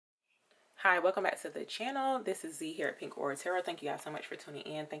Hi, welcome back to the channel. This is Z here at Pink Aura Tarot. Thank you guys so much for tuning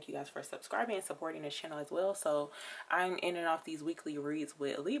in. Thank you guys for subscribing and supporting this channel as well. So I'm ending off these weekly reads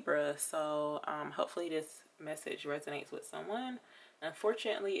with Libra. So hopefully this message resonates with someone.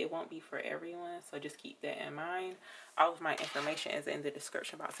 Unfortunately, it won't be for everyone. So just keep that in mind. All of my information is in the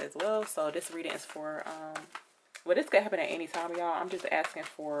description box as well. So this reading is for, well, this could happen at any time, y'all. I'm just asking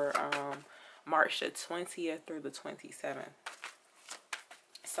for March the 20th through the 27th.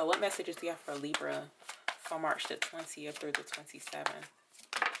 So what messages do you have for Libra for March the 20th through the 27th?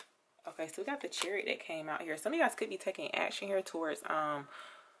 Okay, so we got the Chariot that came out here. Some of you guys could be taking action here towards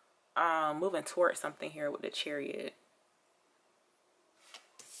moving towards something here with the Chariot.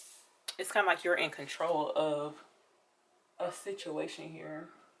 It's kind of like you're in control of a situation here.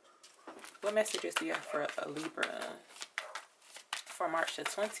 What messages do you have for a Libra for March the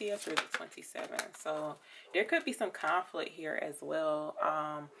 20th through the 27th? So there could be some conflict here as well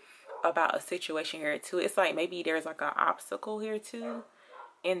about a situation here too. It's like maybe there's like an obstacle here too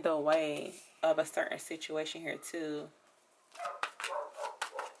in the way of a certain situation here too.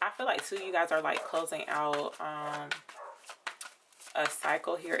 I feel like too you guys are like closing out a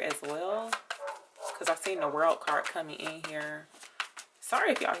cycle here as well, because I've seen the World card coming in here.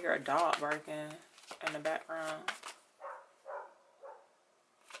 Sorry if y'all hear a dog barking in the background.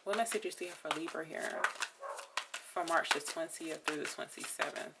 What messages do you have for Libra here from March the 20th through the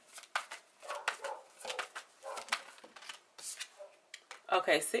 27th?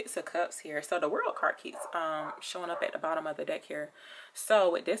 Okay, Six of Cups here. So the World card keeps showing up at the bottom of the deck here.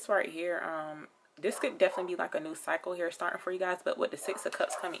 So with this right here, this could definitely be like a new cycle here starting for you guys. But with the Six of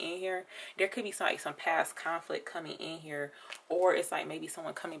Cups coming in here, there could be some past conflict coming in here. Or it's like maybe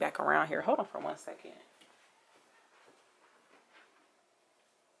someone coming back around here. Hold on for 1 second.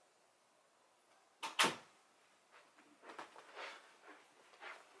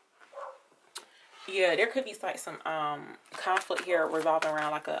 Yeah, there could be like some conflict here revolving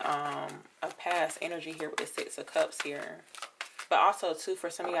around like a past energy here with the Six of Cups here. But also too, for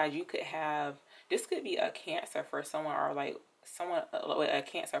some of you guys, you could have, this could be a Cancer for someone, or like someone with a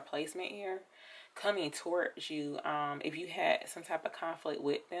Cancer placement here coming towards you. If you had some type of conflict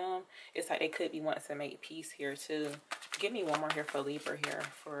with them, it's like they could be wanting to make peace here too. Give me one more here for Libra here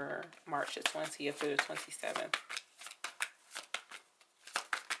for March the 20th through the 27th.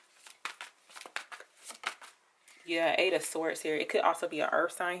 Yeah, Eight of Swords here. It could also be an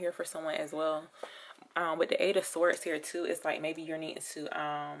earth sign here for someone as well. With the Eight of Swords here too, it's like maybe you're needing to,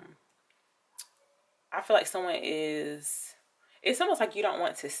 I feel like someone is, it's almost like you don't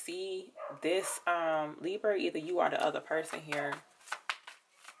want to see this, Libra, either you or the other person here.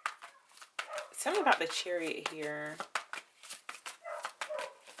 Tell me about the Chariot here.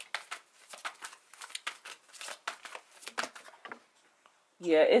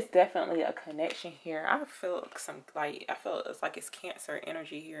 Yeah, it's definitely a connection here. I feel some, like, I feel it's like it's Cancer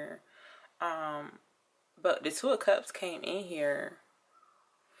energy here. But the Two of Cups came in here.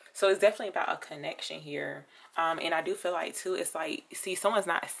 So it's definitely about a connection here. And I do feel like too, it's like, see, someone's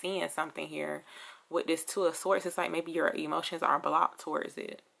not seeing something here with this Two of Swords. It's like maybe your emotions are blocked towards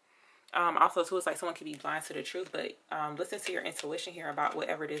it. Also too, it's like someone could be blind to the truth, but listen to your intuition here about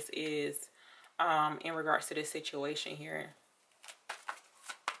whatever this is in regards to this situation here.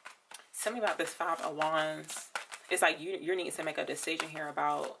 Tell me about this Five of Wands. It's like you're needing to make a decision here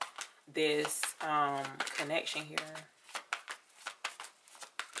about this connection here.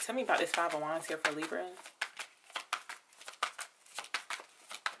 Tell me about this Five of Wands here for Libra.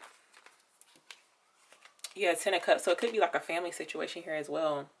 Yeah, Ten of Cups. So it could be like a family situation here as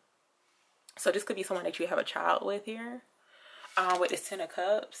well. So this could be someone that you have a child with here. With this Ten of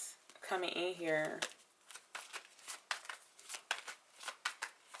Cups coming in here.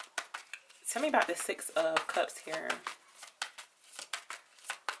 Tell me about the Six of Cups here.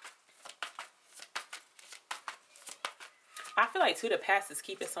 I feel like too, the past is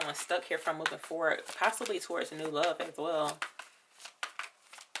keeping someone stuck here from moving forward, possibly towards a new love as well.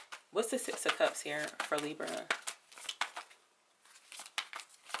 What's the Six of Cups here for Libra?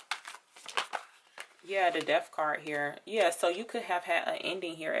 Yeah, the Death card here. Yeah, so you could have had an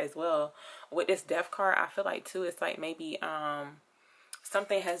ending here as well. With this Death card, I feel like too, it's like maybe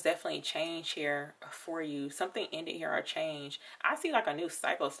something has definitely changed here for you. Something ended here or changed. I see like a new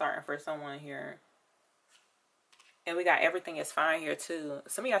cycle starting for someone here. And we got everything is fine here too.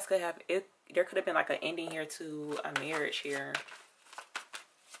 Some of you guys could have it. There could have been like an ending here to a marriage here,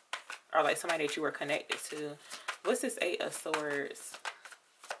 or like somebody that you were connected to. What's this Eight of Swords?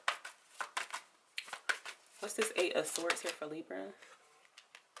 What's this Eight of Swords here for Libra?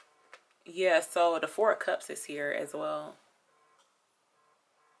 Yeah, so the Four of Cups is here as well.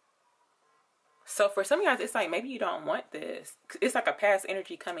 So for some of you guys, it's like maybe you don't want this. It's like a past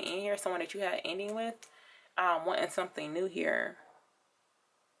energy coming in here, someone that you had ending with, wanting something new here.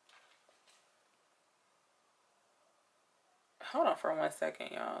 Hold on for 1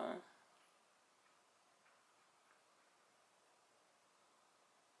 second, y'all.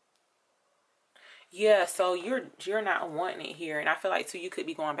 Yeah, so you're not wanting it here, and I feel like too you could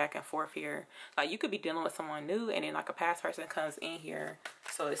be going back and forth here. Like you could be dealing with someone new, and then like a past person comes in here.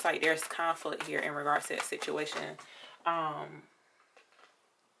 So it's like there's conflict here in regards to that situation, about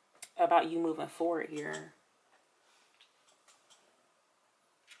you moving forward here.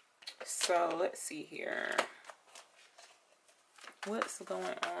 So let's see here. What's going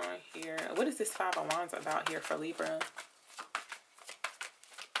on here? What is this Five of Wands about here for Libra?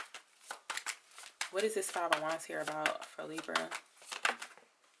 What is this Five of Wands here about for Libra?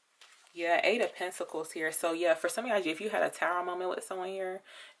 Yeah, Eight of Pentacles here. So yeah, for some of you guys, if you had a tower moment with someone here,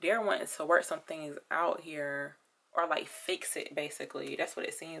 they're wanting to work some things out here, or like fix it basically. That's what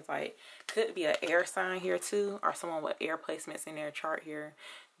it seems like. Could be an air sign here too, or someone with air placements in their chart here.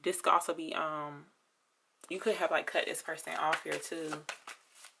 This could also be you could have like cut this person off here too.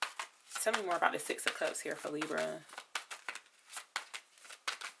 Tell me more about the Six of Cups here for Libra.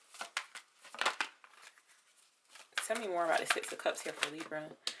 Tell me more about the Six of Cups here for Libra.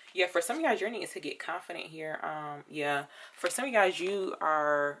 Yeah, for some of you guys, you're needing to get confident here. Yeah, for some of you guys, you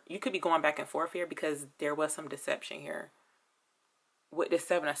could be going back and forth here because there was some deception here with the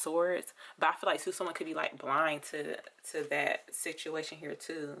Seven of Swords. But I feel like too, someone could be like blind to that situation here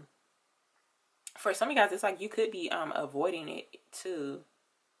too. For some of you guys, it's like you could be avoiding it too.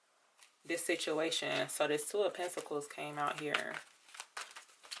 This situation. So this Two of Pentacles came out here.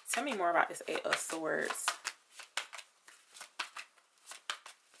 Tell me more about this Eight of Swords.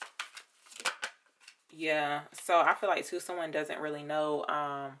 Yeah, so I feel like too, someone doesn't really know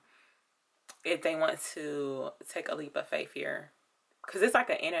if they want to take a leap of faith here, because it's like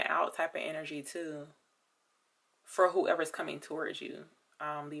an in and out type of energy too for whoever's coming towards you,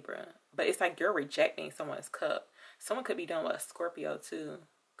 Libra. But it's like you're rejecting someone's cup. Someone could be done with a Scorpio too,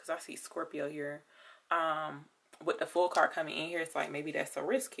 because I see Scorpio here. With the Full card coming in here, it's like maybe that's a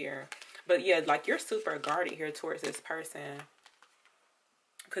risk here. But yeah, like you're super guarded here towards this person,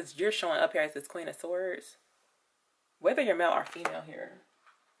 because you're showing up here as this Queen of Swords. Whether you're male or female here,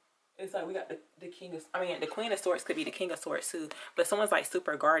 it's like we got the King of, I mean, the Queen of Swords could be the King of Swords too. But someone's like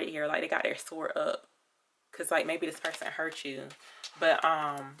super guarded here, like they got their sword up, because like maybe this person hurt you. But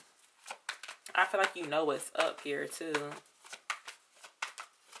I feel like you know what's up here too.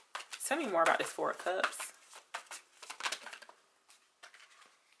 Tell me more about this Four of Cups.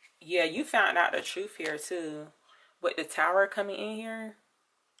 Yeah, you found out the truth here too, with the Tower coming in here.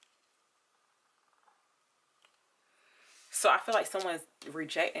 So I feel like someone's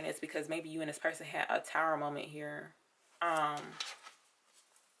rejecting this because maybe you and this person had a Tower moment here.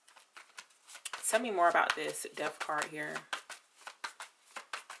 Tell me more about this Death card here.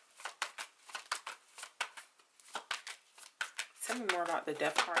 Tell me more about the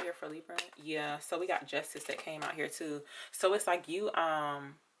Death card here for Libra. Yeah, so we got Justice that came out here too. So it's like you, I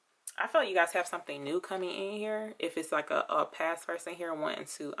feel like you guys have something new coming in here. If it's like a past person here wanting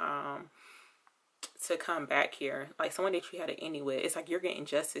to come back here, like someone that you had an ending with, it's like you're getting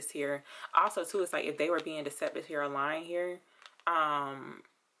justice here. Also too, it's like if they were being deceptive here or lying here,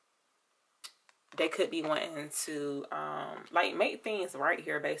 they could be wanting to like make things right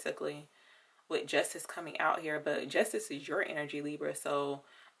here basically, with justice coming out here. But justice is your energy, Libra. So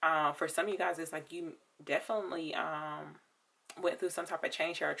for some of you guys, it's like you definitely went through some type of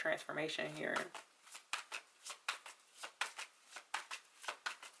change here or transformation here.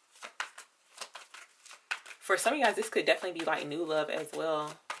 For some of you guys, this could definitely be like new love as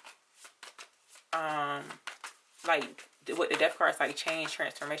well. Like with the Death card, it's like change,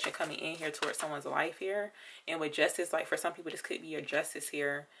 transformation coming in here towards someone's life here. And with justice, like for some people, this could be your justice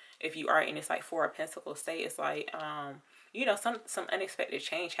here. If you are in this like Four of Pentacles state, it's like, you know, some unexpected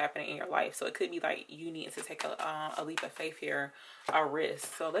change happening in your life. So it could be like you need to take a leap of faith here, a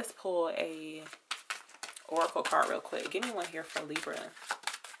risk. So let's pull a Oracle card real quick. Give me one here for Libra.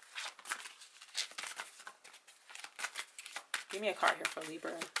 Give me a card here for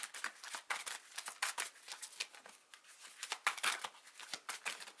Libra.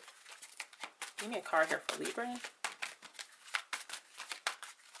 Give me a card here for Libra.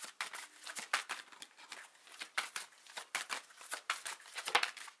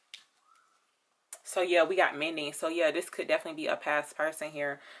 So yeah, we got mending. So yeah, this could definitely be a past person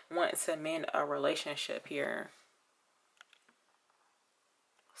here wanting to mend a relationship here.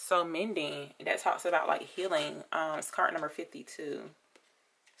 So mending, that talks about like healing. It's card number 52.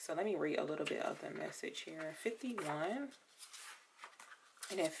 So let me read a little bit of the message here. 51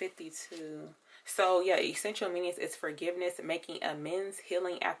 and then 52. So yeah, essential meanings is forgiveness, making amends,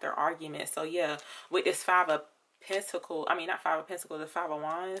 healing after arguments. So yeah, with this Five of Pentacles, I mean not Five of Pentacles, the Five of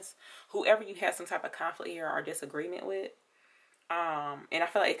Wands, whoever you have some type of conflict here or disagreement with, and I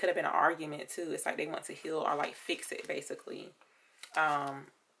feel like it could have been an argument too. It's like they want to heal or like fix it basically.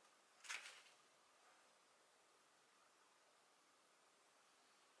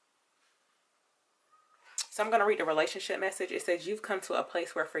 So I'm going to read the relationship message. It says you've come to a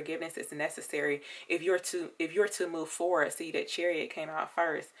place where forgiveness is necessary if you're to move forward. See, that Chariot came out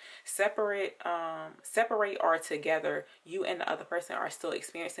first. Separate or together, you and the other person are still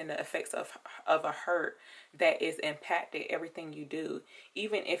experiencing the effects of a hurt that is impacted everything you do.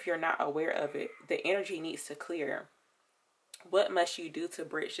 Even if you're not aware of it, the energy needs to clear. What must you do to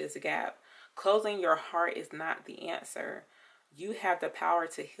bridge this gap? Closing your heart is not the answer. You have the power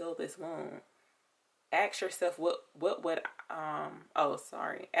to heal this wound. Ask yourself what would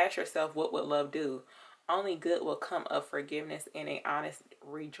ask yourself, what would love do? Only good will come of forgiveness and a honest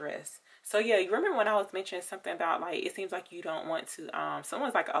redress. So yeah, you remember when I was mentioning something about like it seems like you don't want to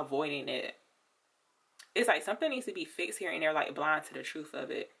someone's like avoiding it. It's like something needs to be fixed here and they're like blind to the truth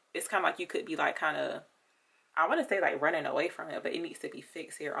of it. It's kind of like you could be like kind of, I want to say like running away from it, but it needs to be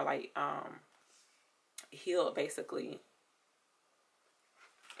fixed here or like healed basically.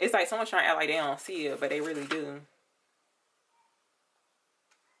 It's like someone's trying to act like they don't see it, but they really do.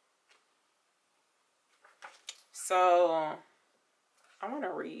 So I want to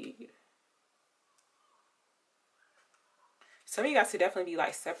read. Some of you guys should definitely be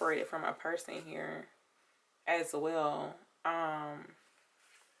like separated from a person here as well.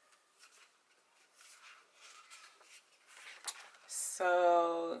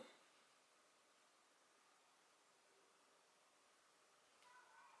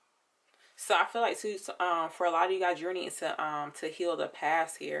 So I feel like too, for a lot of you guys, you're needing to heal the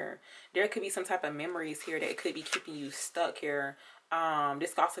past here. There could be some type of memories here that could be keeping you stuck here.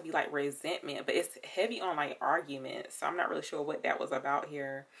 This could also be like resentment, but it's heavy on like arguments. So I'm not really sure what that was about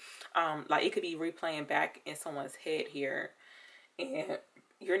here. Like it could be replaying back in someone's head here, and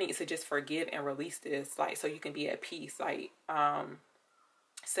you're needing to just forgive and release this, like so you can be at peace. Like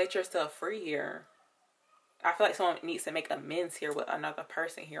set yourself free here. I feel like someone needs to make amends here with another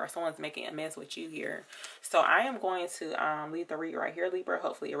person here, or someone's making amends with you here. So I am going to leave the read right here, Libra.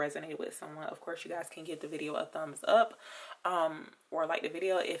 Hopefully it resonated with someone. Of course, you guys can give the video a thumbs up or like the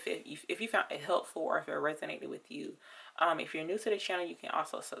video if you found it helpful or if it resonated with you. If you're new to the channel, you can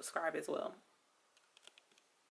also subscribe as well.